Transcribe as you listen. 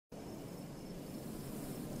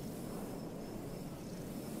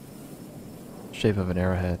Shape of an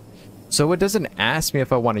arrowhead. So it doesn't ask me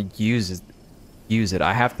if I want to use it.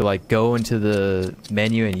 I have to like go into the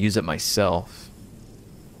menu and use it myself.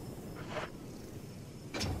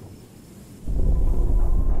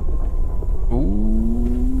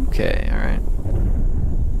 Okay, alright.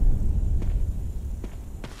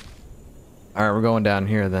 Alright, we're going down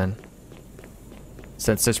here then.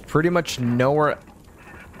 Since there's pretty much nowhere...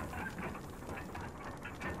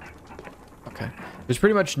 Okay. There's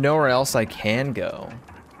pretty much nowhere else I can go.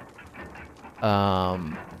 I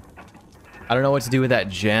don't know what to do with that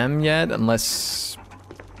gem yet, unless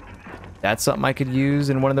that's something I could use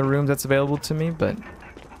in one of the rooms that's available to me, but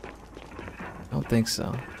I don't think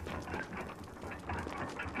so.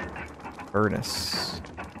 Furnace.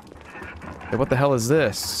 Hey, what the hell is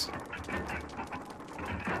this?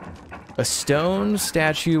 A stone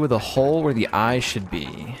statue with a hole where the eye should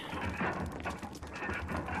be.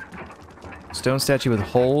 Stone statue with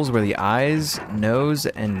holes where the eyes, nose,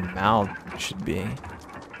 and mouth should be.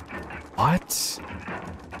 What?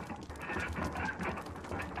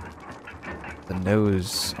 The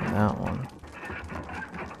nose on that one.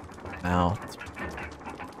 Mouth.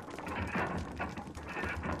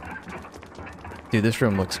 Dude, this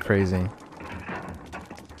room looks crazy.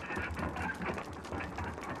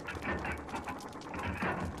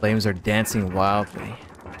 Flames are dancing wildly.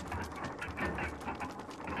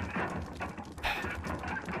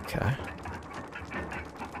 Okay.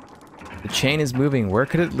 The chain is moving. Where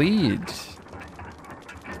could it lead?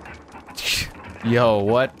 Yo,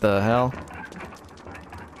 what the hell?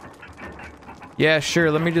 Yeah,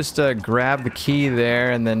 sure. Let me just grab the key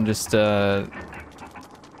there and then just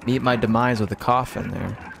meet my demise with the coffin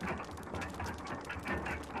there.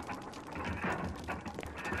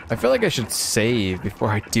 I feel like I should save before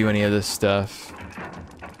I do any of this stuff.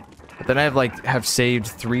 But then I have saved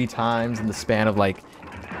 3 times in the span of like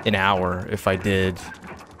an hour if I did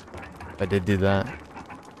do that.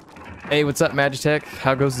 Hey, what's up, Magitech?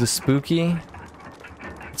 How goes the spooky?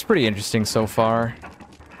 It's pretty interesting so far.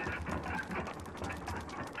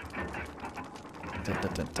 Dun,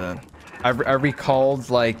 dun, dun, dun. I recalled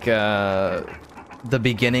like the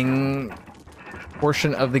beginning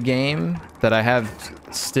portion of the game that I have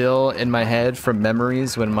still in my head from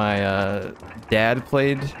memories when my dad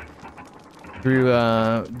played through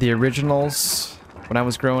the originals when I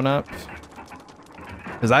was growing up.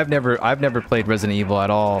 Because I've never played Resident Evil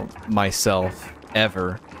at all myself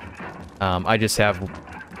ever. I just have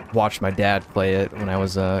watched my dad play it when I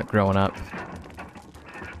was growing up.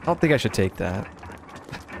 I don't think I should take that.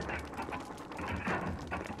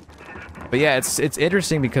 But yeah, it's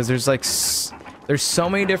interesting because there's like there's so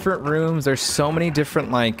many different rooms. There's so many different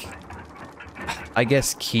like I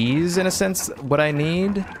guess keys in a sense. What I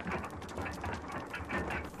need.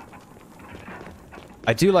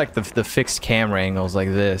 I do like the fixed camera angles like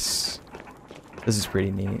this. This is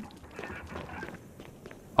pretty neat.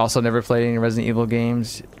 Also, never played any Resident Evil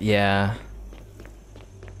games. Yeah.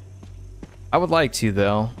 I would like to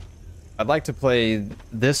though. I'd like to play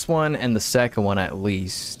this one and the second one at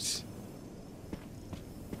least.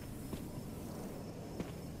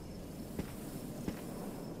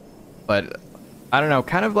 But I don't know,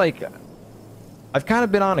 kind of like I've kind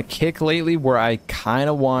of been on a kick lately where I kind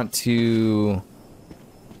of want to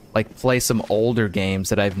like play some older games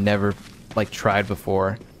that I've never like tried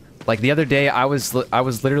before. Like the other day I was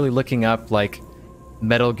literally looking up like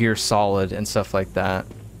Metal Gear Solid and stuff like that.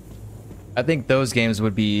 I think those games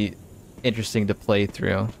would be interesting to play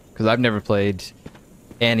through because I've never played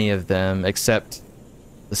any of them except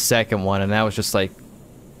the second one, and that was just like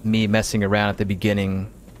me messing around at the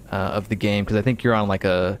beginning of the game because I think you're on like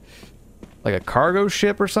a cargo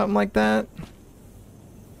ship or something like that.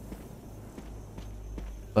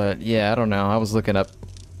 But yeah, I don't know. I was looking up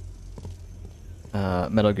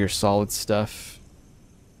Metal Gear Solid stuff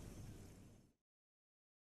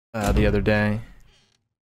the other day.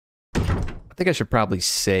 I think I should probably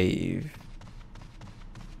save.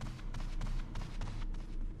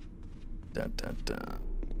 Dun, dun, dun.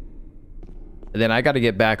 And then I got to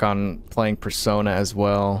get back on playing Persona as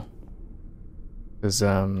well, because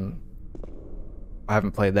I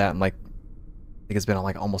haven't played that in like I think it's been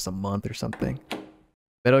like almost a month or something.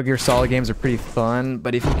 Metal Gear Solid games are pretty fun,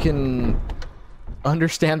 but if you can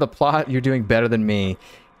understand the plot, you're doing better than me.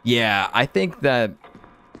 Yeah, I think that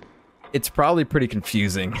it's probably pretty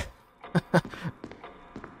confusing.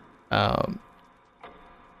 I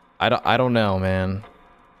don't know, man.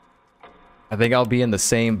 I think I'll be in the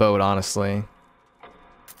same boat, honestly.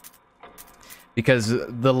 Because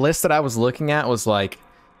the list that I was looking at was like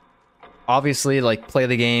obviously like play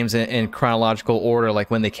the games in chronological order, like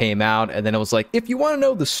when they came out, and then it was like, if you want to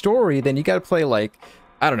know the story, then you got to play like,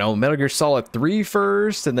 I don't know, Metal Gear Solid 3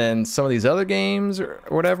 first, and then some of these other games or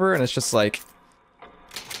whatever, and it's just like,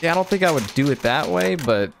 yeah, I don't think I would do it that way,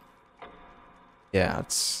 but yeah,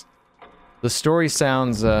 it's, the story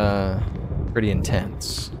sounds pretty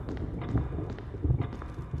intense.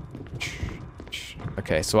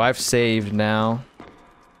 Okay, so I've saved now.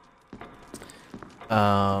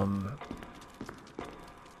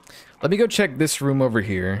 Let me go check this room over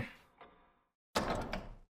here.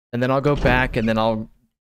 And then I'll go back, and then I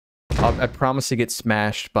promise to get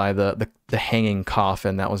smashed by the hanging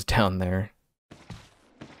coffin that was down there.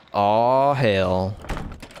 Aw, hell.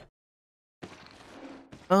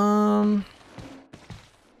 I'm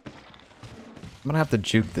gonna have to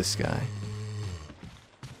juke this guy.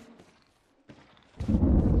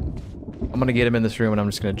 I'm gonna get him in this room, and I'm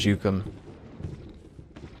just gonna juke him.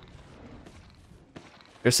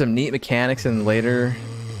 There's some neat mechanics in later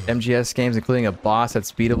MGS games, including a boss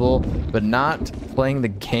that's beatable, but not playing the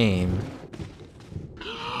game.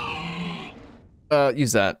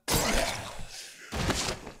 Use that.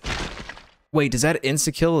 Wait, does that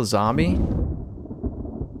insta-kill a zombie?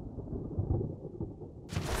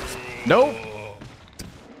 Nope.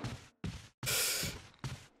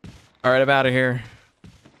 Alright, I'm out of here.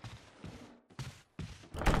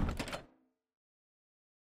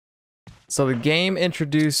 So the game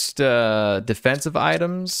introduced defensive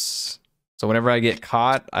items. So whenever I get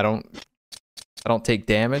caught, I don't take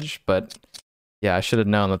damage, but yeah, I should have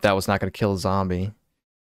known that that was not going to kill a zombie.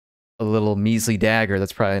 A little measly dagger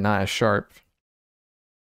that's probably not as sharp.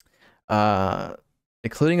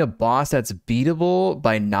 Including a boss that's beatable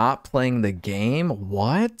by not playing the game?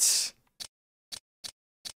 What?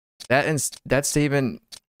 That statement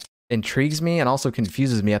intrigues me and also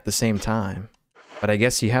confuses me at the same time. But I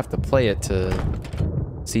guess you have to play it to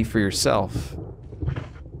see for yourself.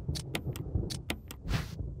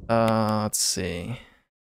 Let's see.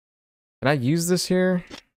 Can I use this here?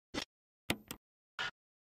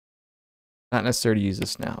 Not necessary to use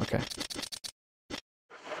this now, okay.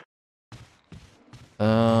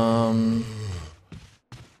 I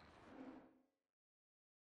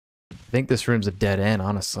think this room's a dead end,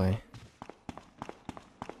 honestly.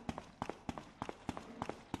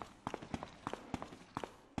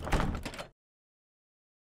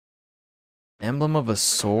 Emblem of a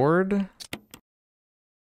sword?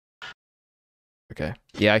 Okay.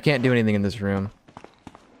 Yeah, I can't do anything in this room.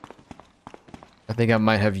 I think I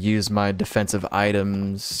might have used my defensive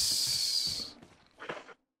items.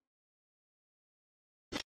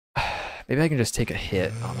 Maybe I can just take a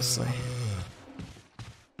hit, honestly.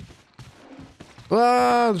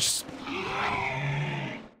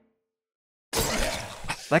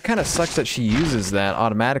 That kind of sucks that she uses that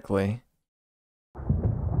automatically.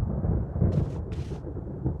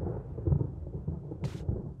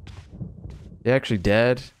 He actually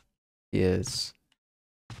dead? He is.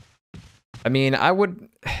 I mean, I would...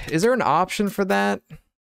 Is there an option for that?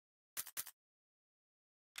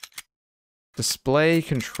 Display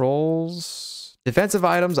controls? Defensive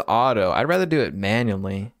items auto. I'd rather do it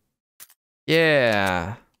manually.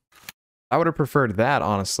 Yeah. I would have preferred that,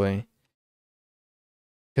 honestly.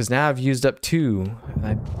 Because now I've used up 2. And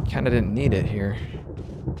I kind of didn't need it here.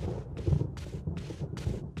 Let's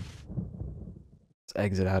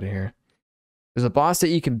exit out of here. There's a boss that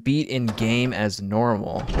you can beat in game as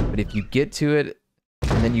normal, but if you get to it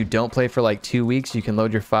and then you don't play for like 2 weeks, you can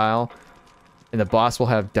load your file and the boss will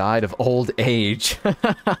have died of old age.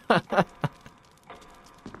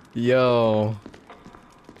 Yo.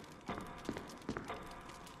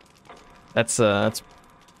 That's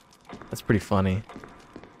pretty funny.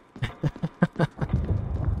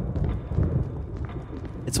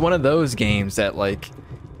 It's one of those games that, like,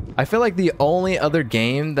 I feel like the only other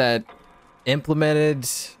game that implemented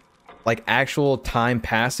like actual time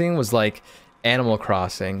passing was like Animal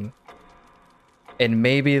Crossing and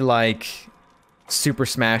maybe like Super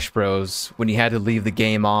Smash Bros. When you had to leave the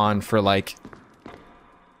game on for like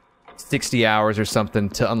 60 hours or something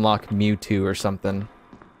to unlock Mewtwo or something.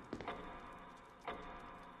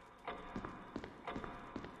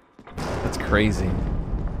 That's crazy.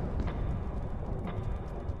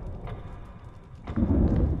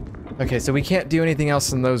 Okay, so we can't do anything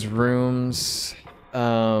else in those rooms.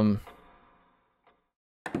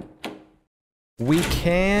 We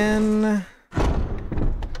can...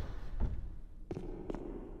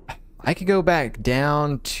 I could go back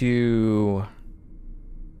down to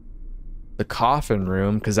the coffin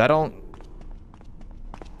room, because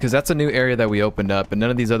that's a new area that we opened up, and none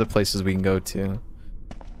of these other places we can go to.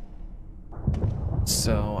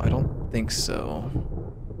 So, I don't think so.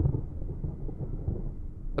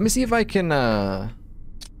 Let me see if I can, yeah,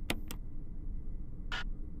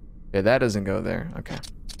 that doesn't go there. Okay.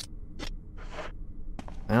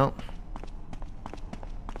 Well.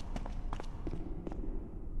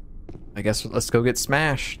 I guess let's go get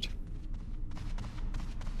smashed.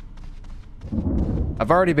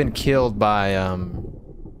 I've already been killed by,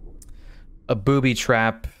 a booby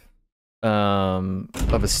trap,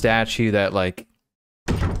 of a statue that, like,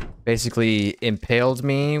 basically impaled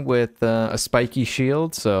me with a spiky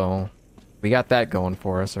shield, so we got that going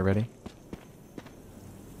for us already.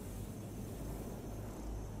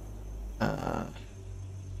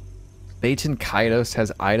 Baton Kaidos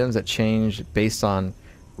has items that change based on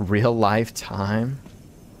real life time.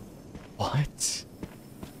 What?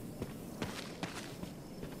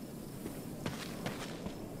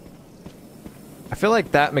 I feel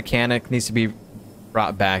like that mechanic needs to be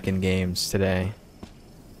brought back in games today.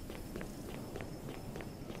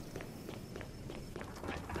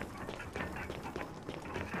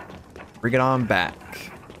 Bring it on back.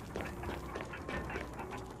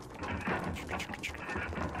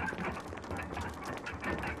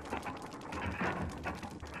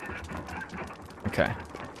 Okay.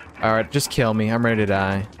 Alright, just kill me. I'm ready to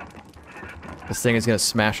die. This thing is gonna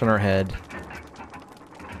smash on our head.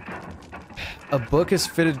 A book is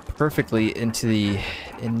fitted perfectly into the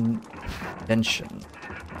invention.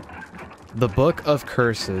 The Book of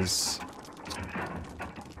Curses.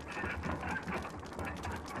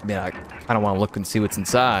 Yeah, I kind of want to look and see what's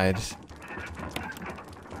inside.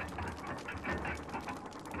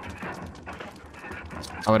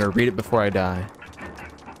 I'm going to read it before I die.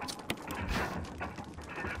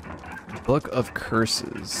 Book of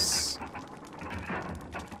Curses.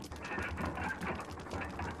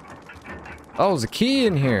 Oh, there's a key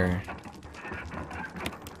in here.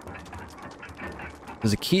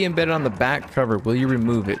 There's a key embedded on the back cover. Will you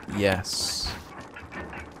remove it? Yes.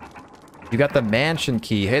 You got the mansion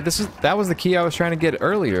key. Hey, that was the key I was trying to get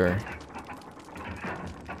earlier.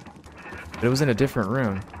 But it was in a different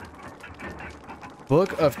room.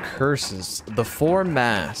 Book of Curses. The Four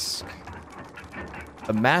Mask.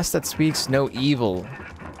 A mask that speaks no evil.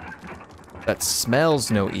 That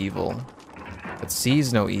smells no evil. That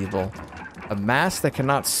sees no evil. A mask that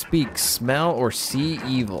cannot speak, smell, or see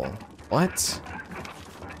evil. What?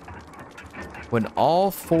 When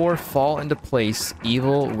all four fall into place,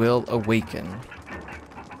 evil will awaken.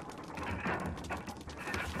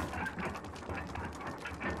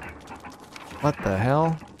 What the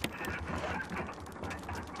hell?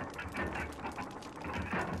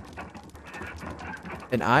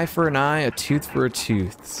 An eye for an eye, a tooth for a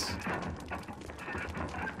tooth.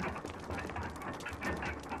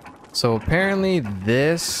 So apparently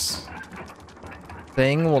this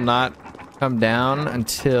thing will not come down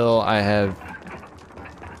until I have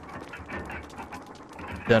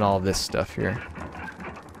done all this stuff here.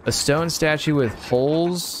 A stone statue with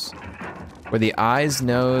holes where the eyes,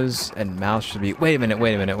 nose, and mouth should be. Wait a minute,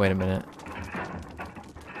 wait a minute, wait a minute.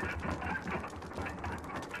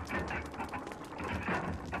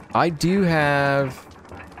 I do have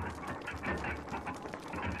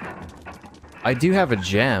a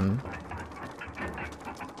gem.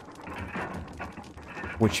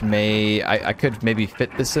 Which may... I could maybe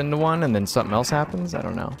fit this into one and then something else happens? I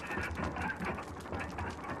don't know.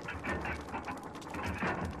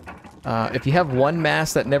 If you have one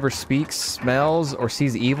mask that never speaks, smells, or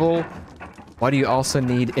sees evil, why do you also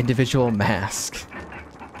need individual masks?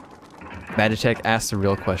 Magitech asks the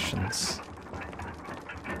real questions.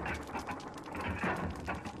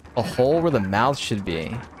 A hole where the mouth should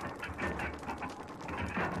be.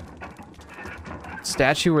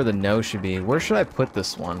 Statue where the nose should be. Where should I put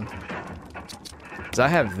this one? Because I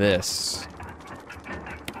have this.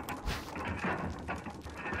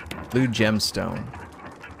 Blue gemstone.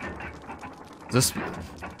 Is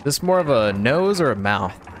this more of a nose or a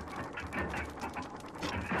mouth?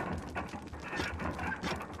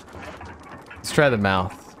 Let's try the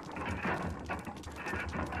mouth.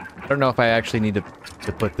 I don't know if I actually need to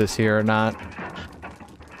put this here or not.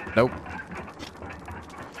 Nope.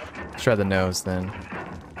 Let's try the nose then.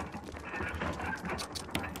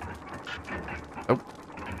 Nope.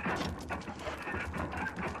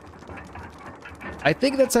 I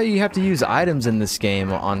think that's how you have to use items in this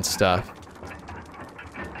game on stuff.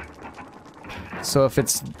 So if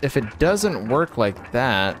it doesn't work like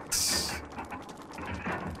that,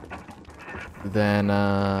 then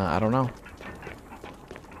I don't know.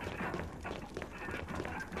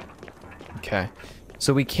 Okay.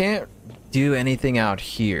 So we can't do anything out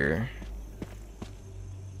here.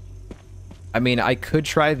 I mean, I could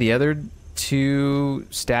try the other 2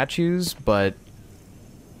 statues, but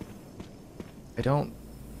I don't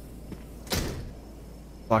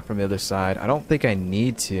block from the other side. I don't think I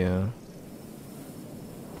need to.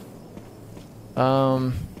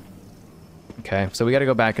 Okay, so we got to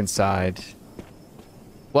go back inside.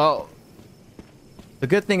 Well, the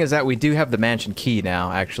good thing is that we do have the mansion key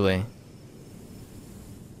now, actually.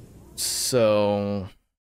 So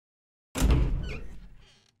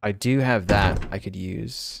I do have that I could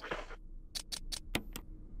use.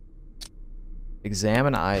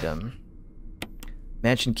 Examine item.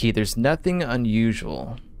 Mansion key. There's nothing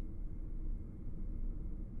unusual.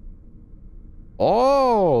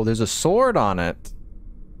 Oh, there's a sword on it.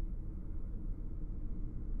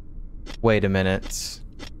 Wait a minute.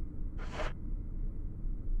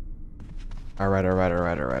 Alright.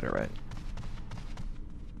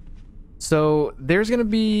 So, there's gonna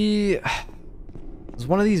be... Does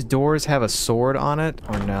one of these doors have a sword on it,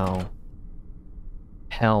 or no?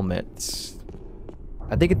 Helmets.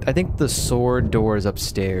 I think the sword door is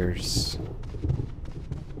upstairs.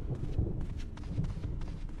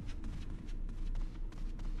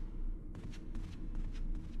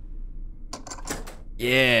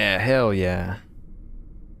 Yeah, hell yeah.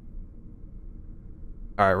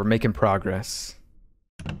 Alright, we're making progress.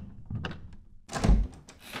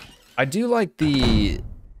 I do like the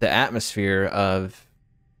atmosphere of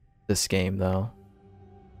this game, though.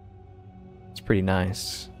 It's pretty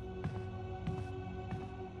nice.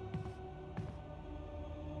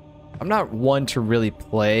 I'm not one to really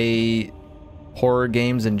play horror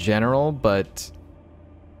games in general, but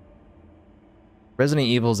Resident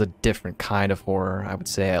Evil is a different kind of horror, I would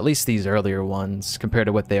say. At least these earlier ones, compared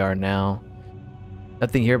to what they are now.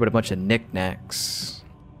 Nothing here but a bunch of knickknacks.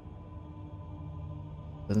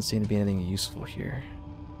 Doesn't seem to be anything useful here.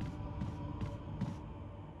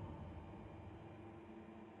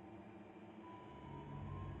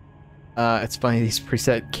 It's funny, these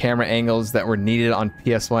preset camera angles that were needed on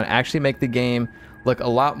PS1 actually make the game look a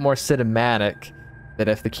lot more cinematic than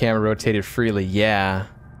if the camera rotated freely. Yeah,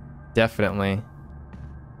 definitely.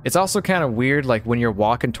 It's also kind of weird, like when you're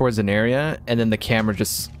walking towards an area and then the camera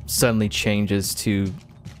just suddenly changes to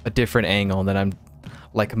a different angle, and then I'm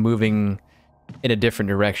like moving in a different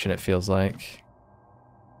direction, it feels like.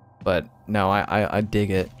 But no, I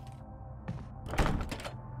dig it.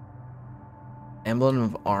 Emblem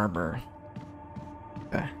of armor.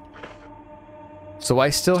 Okay. So I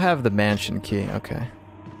still have the mansion key. Okay.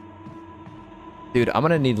 Dude, I'm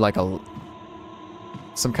gonna need like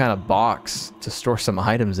some kind of box to store some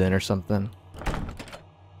items in or something.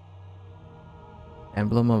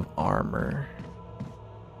 Emblem of armor.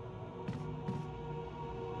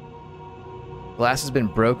 Glass has been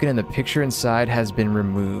broken and the picture inside has been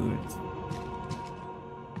removed.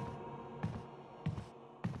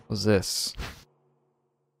 What's this?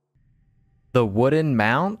 The wooden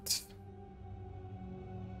mount?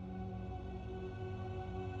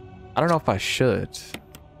 I don't know if I should.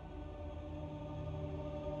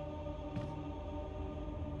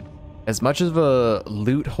 As much of a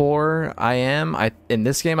loot whore I am, in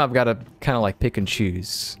this game I've got to kind of like pick and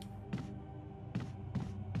choose.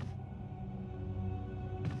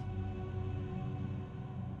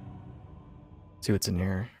 See what's in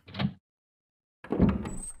here.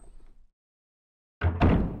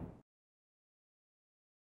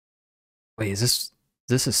 Wait, is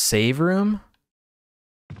this a save room?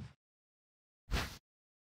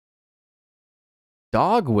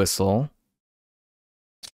 Dog whistle?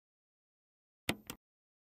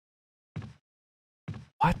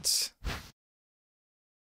 What?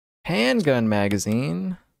 Handgun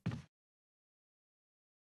magazine?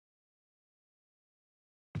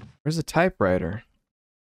 Where's the typewriter?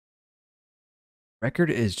 Record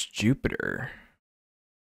is Jupiter.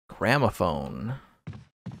 Gramophone.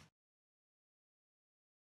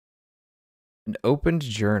 An opened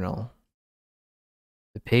journal.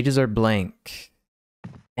 The pages are blank.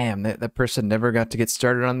 Damn, that person never got to get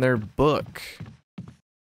started on their book.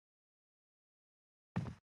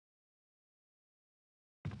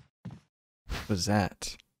 What was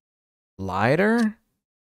that? Lighter?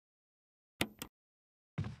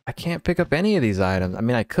 I can't pick up any of these items. I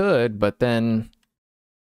mean, I could, but then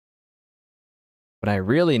when I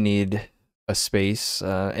really need a space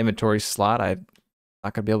inventory slot, I'm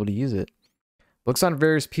not gonna be able to use it. Looks on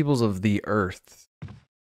various peoples of the earth.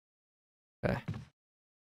 Okay.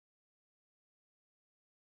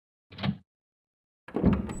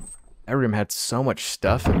 That room had so much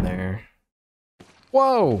stuff in there.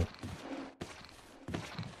 Whoa!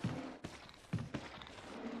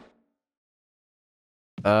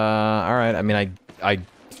 Alright, I mean, I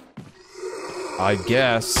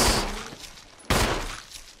guess.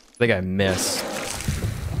 think I missed.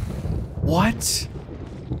 What?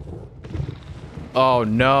 Oh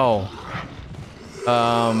no.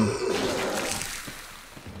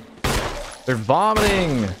 They're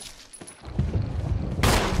vomiting.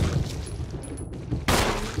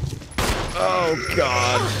 Oh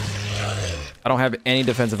god. I don't have any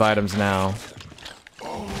defensive items now.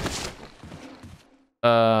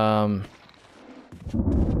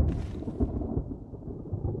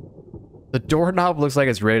 The doorknob looks like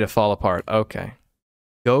it's ready to fall apart. Okay.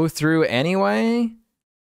 Go through anyway?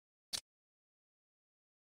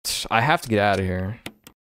 I have to get out of here.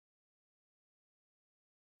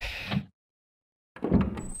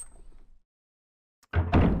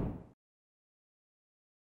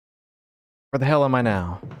 Where the hell am I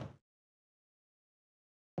now?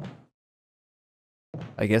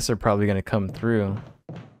 I guess they're probably gonna come through.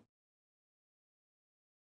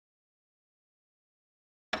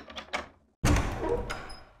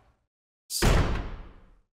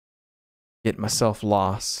 Get myself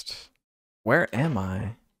lost. Where am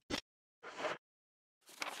I?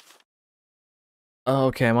 Oh,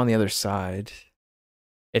 okay, I'm on the other side.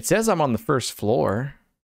 It says I'm on the first floor.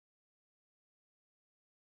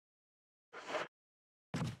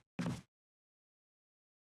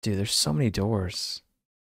 Dude, there's so many doors.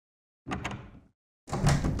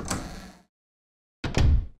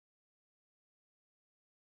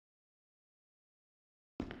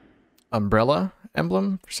 Umbrella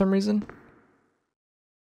emblem for some reason.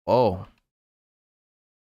 Oh.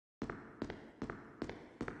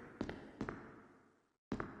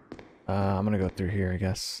 I'm gonna go through here, I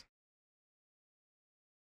guess.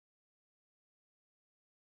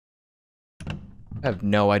 I have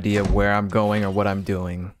no idea where I'm going or what I'm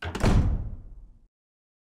doing.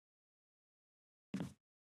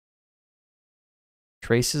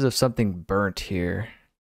 Traces of something burnt here.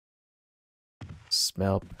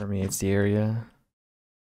 Smell permeates the area.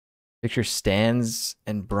 Picture stands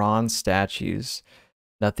and bronze statues.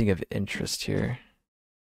 Nothing of interest here.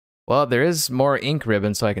 Well, there is more ink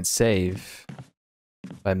ribbon so I can save.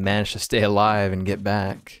 If I manage to stay alive and get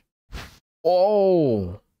back.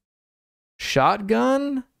 Oh!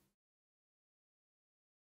 Shotgun?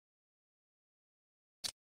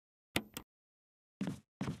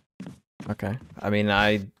 Okay. I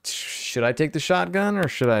mean, should I take the shotgun or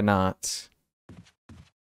should I not?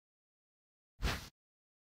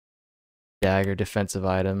 Dagger, defensive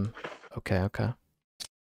item. Okay, okay.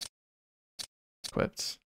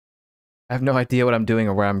 Equipped. I have no idea what I'm doing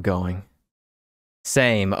or where I'm going.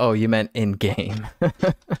 Same. Oh, you meant in-game.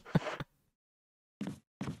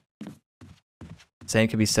 Same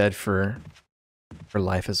could be said for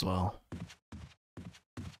life as well.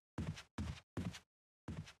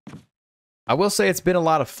 I will say it's been a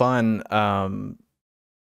lot of fun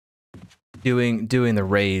doing the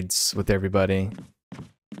raids with everybody.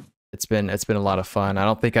 It's been a lot of fun. I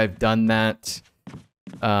don't think I've done that.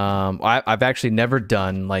 I've actually never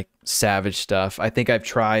done like Savage stuff. I think I've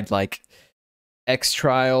tried like X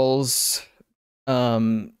Trials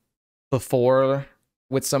before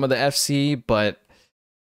with some of the FC, but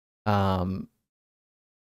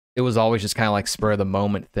it was always just kind of like spur of the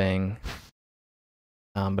moment thing.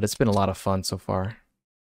 But it's been a lot of fun so far.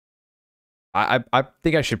 I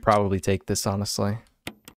think I should probably take this, honestly.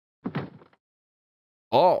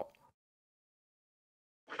 Oh.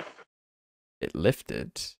 It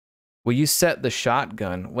lifted. Will you set the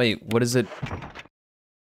shotgun? Wait, what is it?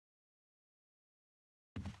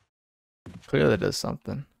 Clearly that does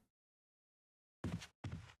something.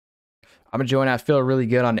 I'm enjoying it. I feel really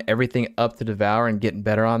good on everything up to devour and getting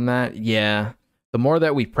better on that. Yeah. The more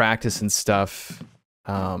that we practice and stuff,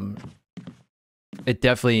 it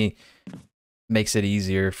definitely makes it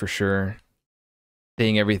easier for sure.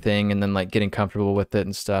 Seeing everything and then like getting comfortable with it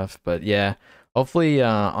and stuff. But yeah, hopefully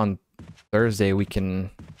on Thursday we can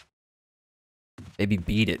maybe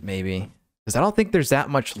beat it, maybe. Because I don't think there's that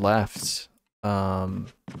much left. I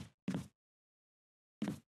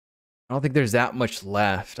don't think there's that much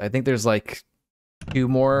left. I think there's like 2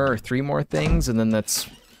 more or 3 more things, and then that's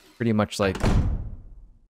pretty much like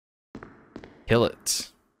kill it.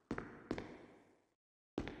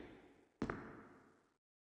 I'm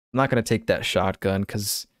not gonna take that shotgun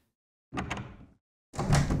because I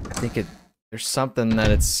think there's something that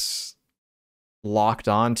it's locked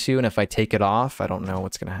onto, and if I take it off, I don't know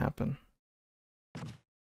what's gonna happen.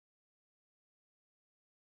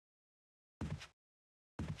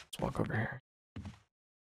 Let's walk over here.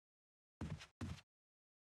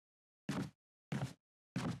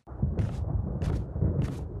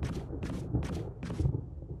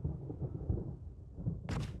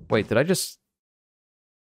 Wait, did I just...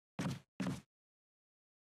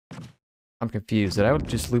 I'm confused. Did I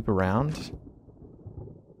just loop around?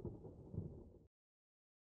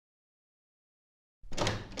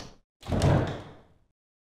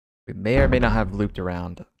 We may or may not have looped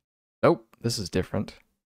around. Nope, this is different.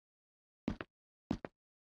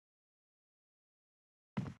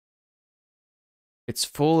 It's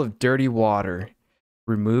full of dirty water.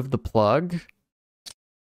 Remove the plug.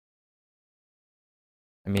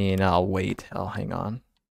 I mean, I'll wait. I'll hang on.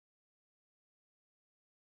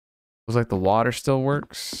 Looks like the water still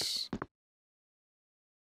works.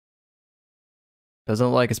 Doesn't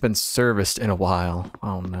look like it's been serviced in a while.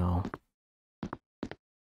 Oh no.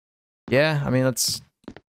 Yeah, I mean, let's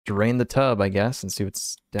drain the tub, I guess, and see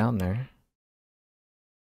what's down there.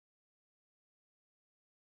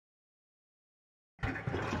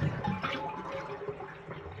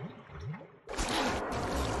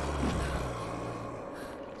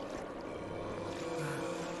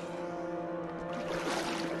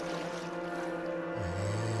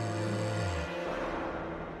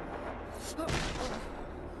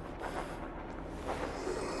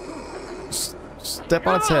 Step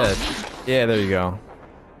on its head. Yeah, there you go.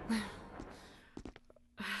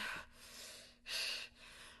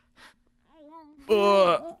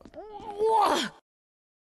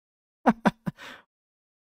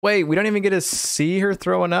 Wait, we don't even get to see her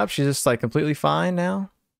throwing up? She's just like completely fine now?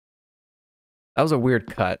 That was a weird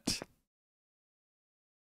cut.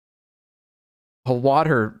 Oh,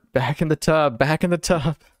 water. Back in the tub. Back in the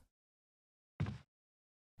tub.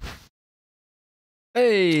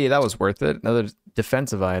 Hey, that was worth it. Another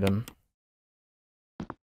defensive item.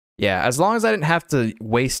 Yeah, as long as I didn't have to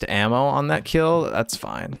waste ammo on that kill, that's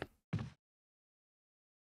fine.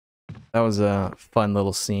 That was a fun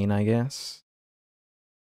little scene, I guess.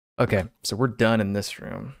 Okay, so we're done in this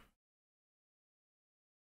room.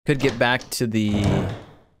 Could get back to the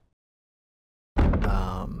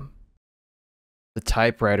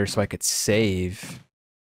typewriter so I could save.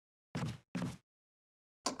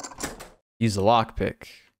 Use the lockpick.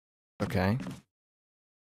 Okay.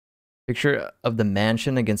 Picture of the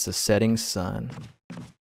mansion against the setting sun.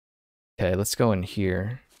 Okay, let's go in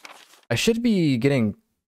here. I should be getting...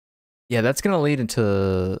 Yeah, that's gonna lead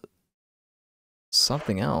into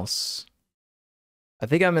something else. I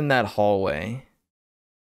think I'm in that hallway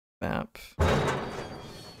map.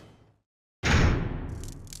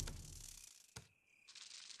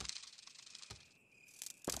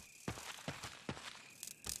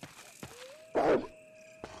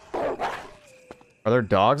 Are there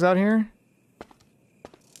dogs out here?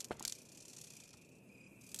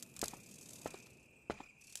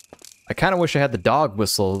 I kind of wish I had the dog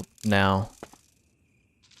whistle now.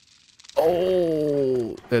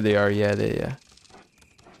 Oh, there they are. Yeah,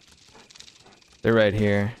 they're right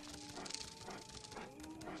here.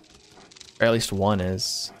 Or at least one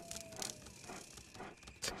is.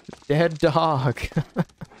 Dead dog.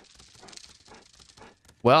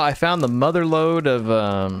 Well, I found the mother lode of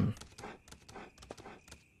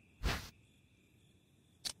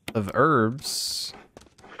herbs.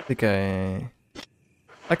 I think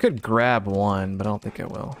I could grab one, but I don't think I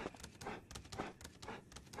will.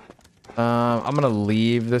 I'm gonna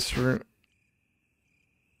leave this room.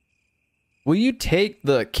 Will you take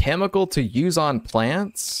the chemical to use on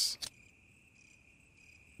plants?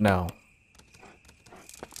 No.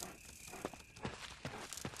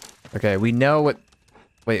 Okay, we know what...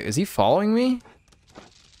 Wait, is he following me?